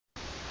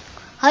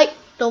はい、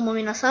どうも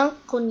皆さん、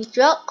こんにち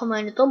は、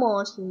狛犬と申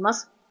しま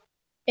す。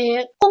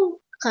今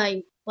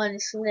回はで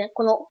すね、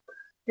この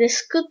デ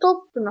スクトッ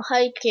プの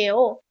背景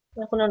を、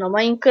このような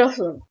マインクラフ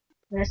ト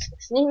のやつで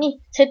すね、に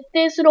設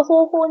定する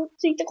方法に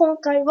ついて今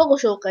回はご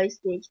紹介し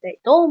ていきたい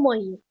と思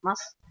いま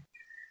す。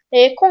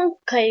今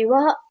回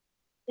は、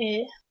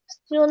必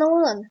要なも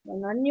のなんですが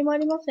何にもあ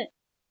りません。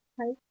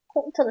はい、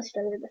ただ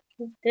調べるだ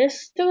けで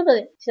す。ということ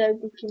で、調べ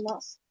ていきま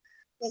す。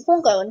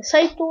今回はね、サ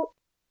イト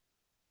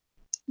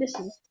で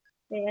すね。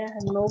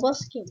ノバ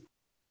スキンで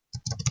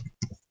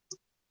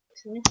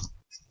すね。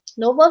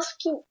ノバス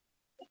キンっ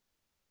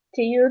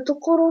ていうと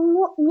ころ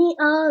に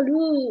ある、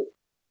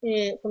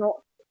こ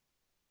の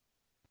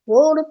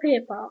ウォールペ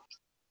ーパー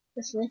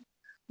ですね。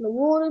ウ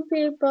ォール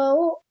ペーパー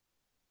を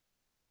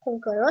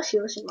今回は使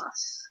用しま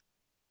す。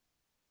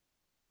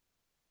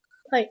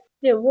はい。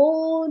で、ウ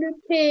ォール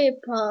ペー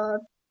パー、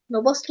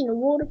ノバスキンのウ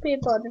ォールペ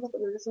ーパーってこと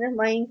でですね、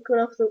マインク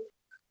ラフト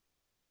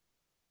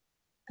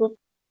ドッ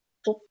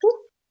ト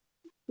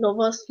ノ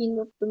バスキン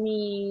 .me/ウ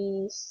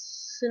ォ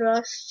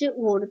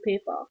ールペー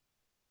パー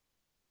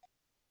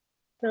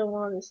という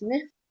ものです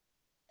ね。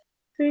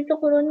というと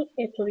ころに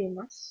飛び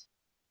ます。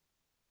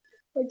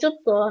ちょっ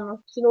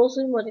と起動す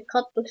るまで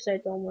カットした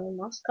いと思い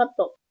ます。カッ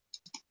ト。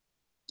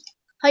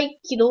はい、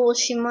起動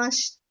しま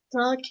し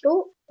た。開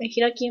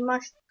き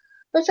ました。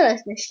そしたらで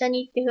すね、下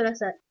に行ってくだ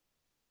さい。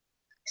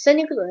下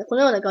に行くとね、こ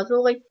のような画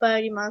像がいっぱい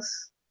ありま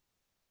す。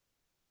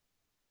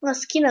好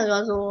きな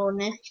画像を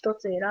ね、一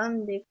つ選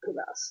んでく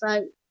ださ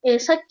い。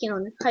さっき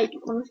のね、こ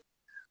の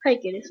背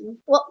景ですね。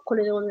こ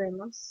れでござい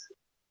ます。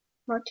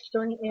適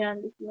当に選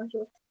んでいきまし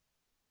ょう。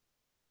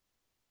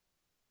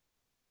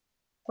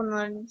こんな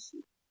感じです。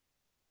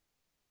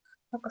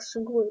なんかす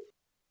ごい。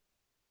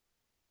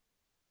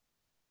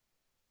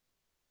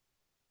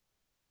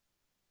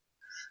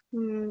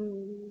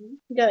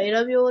じゃあ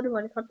選び終わる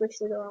までカットし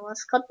てもらいま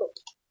す。カット。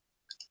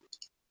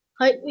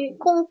はい。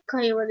今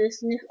回はで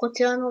すね、こ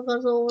ちらの画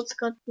像を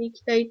使ってい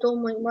きたいと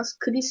思います。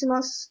クリス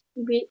マス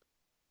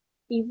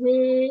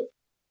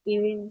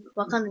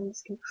わかんないんで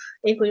すけど、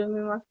英語読め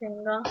ませ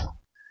んが、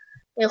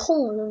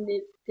本を読んで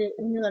いて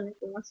犬が寝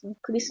てますね。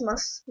クリスマ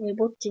ス、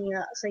ぼっちに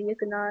は最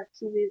悪な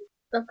日々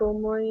だと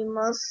思い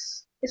ま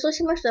す。そう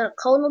しましたら、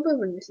顔の部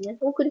分ですね、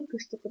をクリック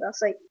してくだ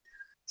さい。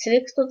セ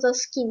レクトザ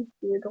スキンっ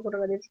ていうところ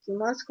が出てき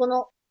ます。こ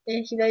の、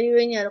左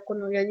上にあるこ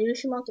の矢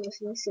印マークで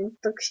すね、選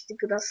択して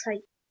くださ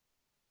い。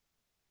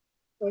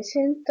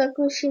選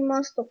択し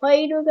ますと、ファ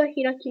イルが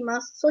開き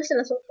ます。そした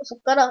らそこ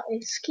から、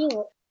スキン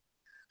を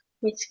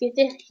見つけ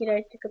て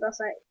開いてくだ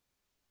さい。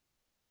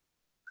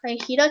はい、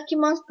開き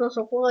ますと、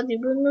そこが自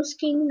分のス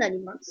キンになり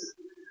ます。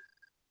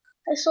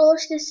はい、そう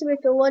してすべ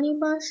て終わり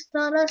まし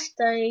たら、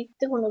下へ行っ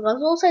て、この画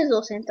像サイズ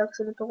を選択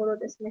するところ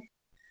ですね。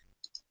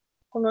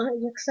この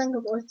逆三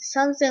角を押して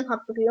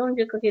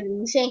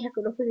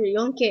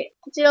 3840×2164K。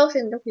こちらを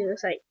選択してくだ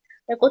さい。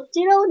こ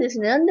ちらをです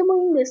ね、何で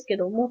もいいんですけ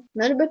ども、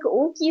なるべく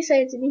大きいサ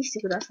イズにし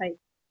てください。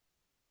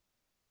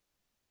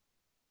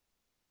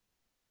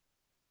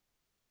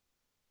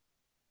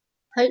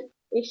はい。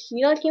開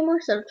きま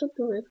したら、ちょっ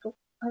と上と、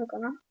あるか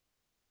な？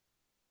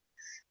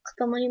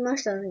固まりま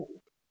したね。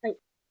はい。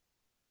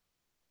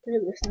大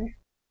丈夫ですね。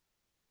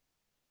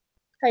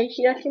はい。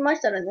開きま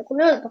したらね、こ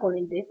のようなところ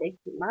に出て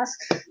きます。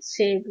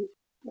セーブ。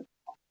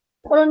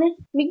このね、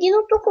右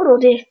のところ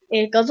で、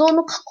画像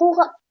の加工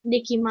が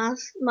できま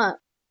す。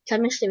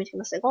試してみてく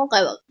ださい。今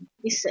回は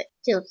一切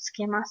手をつ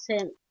けません。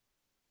とい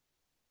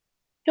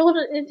うこ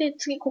とで、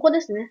次、ここ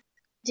ですね。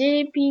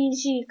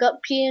JPG か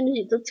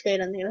PNG どっちか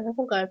選んでください。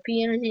今回は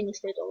PNG に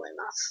したいと思い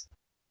ます。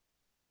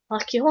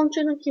基本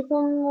中の基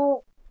本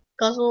の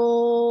画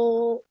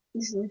像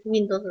ですね。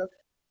Windows だと。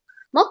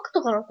Mac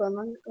とかだとは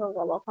何か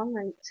がわかん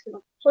ないんですけ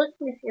ど。そうで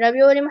すね。選び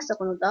終わりました。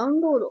このダウン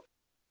ロードを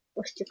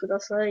押してくだ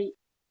さい。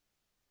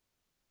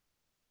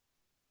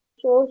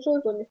そうす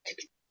るとね、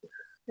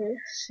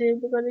セー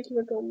ブができ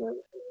ると思い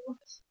ま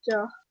す。じ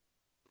ゃあ、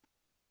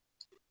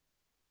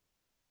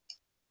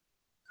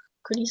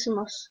クリス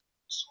マス。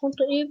ほん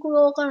と英語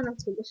がわからなく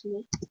てです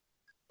ね。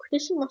クリ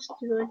スマスっ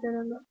てどうやって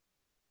なんだ？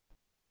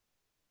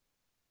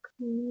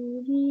ク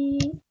リ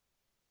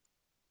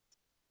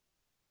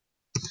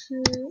ス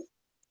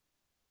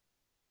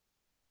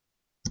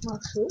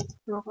マス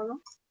なのかな？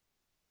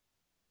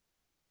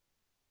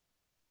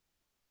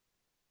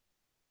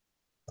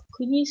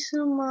クリス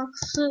マ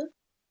ス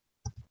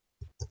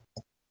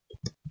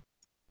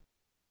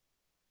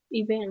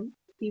イベン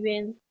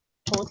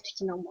ト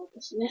的なもの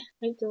ですね。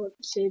はい、と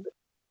セーブ。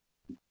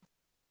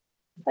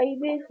はい、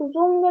で、保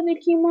存がで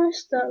きま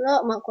したら、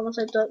この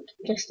サイトは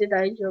消して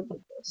大丈夫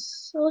で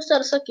す。そうした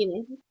らさっき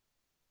ね、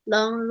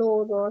ダウン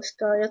ロードし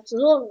たや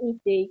つを見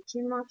てい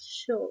きま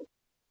しょ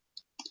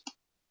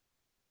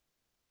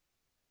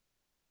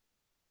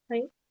う。は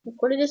い。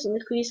これです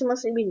ね、クリスマ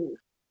スイブニング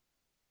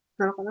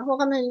なのかな？わ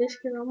かんないんです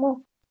けど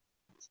も。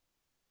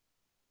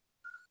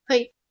は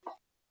い。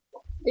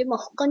で、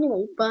他にも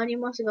いっぱいあり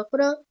ますが、こ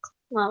れは、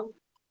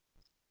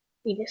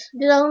いいです。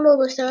で、ダウンロー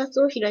ドしたや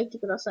つを開いて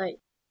くださ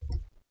い。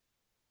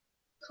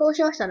そう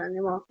しましたら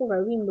ね、まあ、今回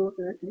Windows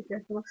のやつで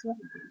開きますが、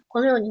こ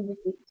のように出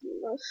てき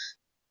ます。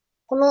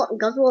この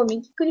画像を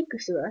右クリック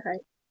してくださ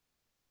い。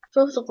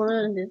そうするとこの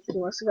ように出てき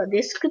ますが、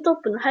デスクトッ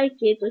プの背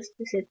景とし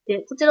て設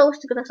定、こちらを押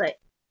してください。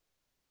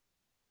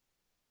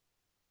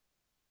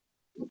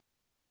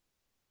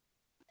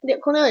で、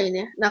このように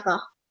ね、なん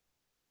か、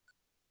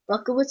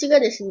枠縁が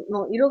ですね、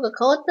の色が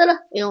変わった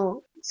ら、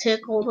成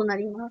功とな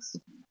りま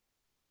す。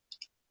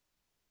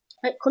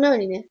はい、このよう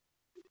にね、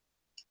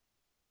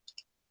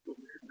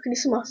クリ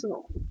スマス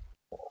の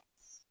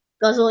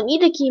画像に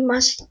でき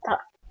まし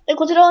た。で、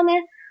こちらは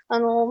ね、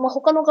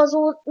他の画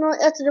像の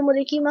やつでも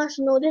できま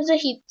すので、ぜ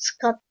ひ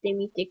使って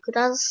みてく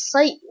だ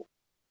さい。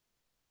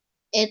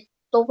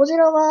こち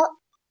らは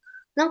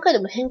何回で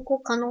も変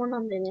更可能な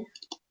んでね。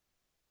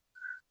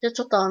じゃあ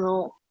ちょっと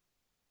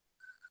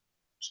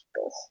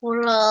ホ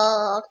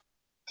ラーっ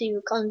てい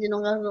う感じ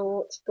の画像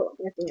をちょっ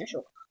とやってみまし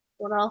ょうか。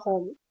ホラー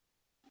ホーム。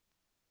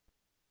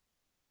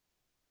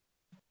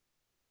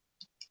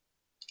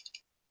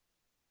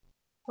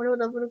これを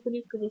ダブルク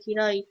リックで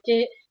開い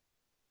て、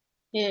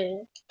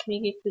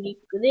右クリッ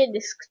クで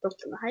デスクトッ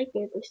プの背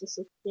景として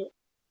設定。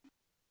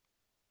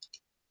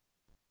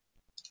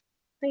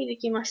はい、で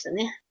きました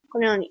ね。こ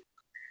のように。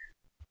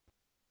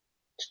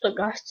ちょっ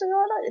と画質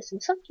が荒いです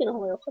ね。さっきの方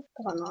が良かっ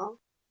たかな。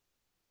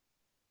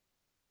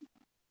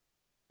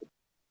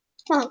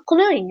まあ、こ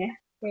のように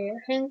ね、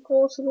変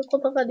更するこ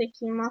とがで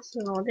きます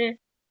ので、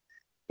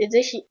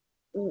ぜひ、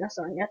皆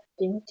さんやっ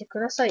てみてく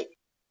ださい。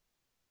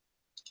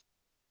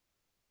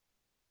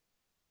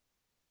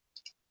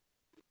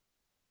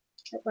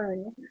このよう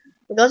にね、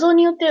画像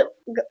によって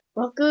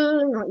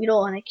枠の色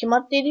はね、決ま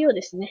っているよう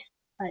ですね。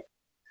はい。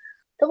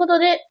ということ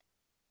で、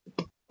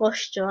ご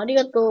視聴あり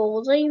がとう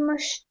ございま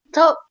し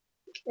た。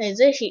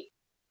ぜひ、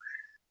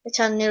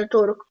チャンネル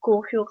登録、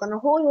高評価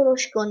の方よろ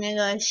しくお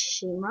願い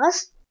しま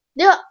す。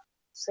では、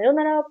さよう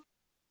なら。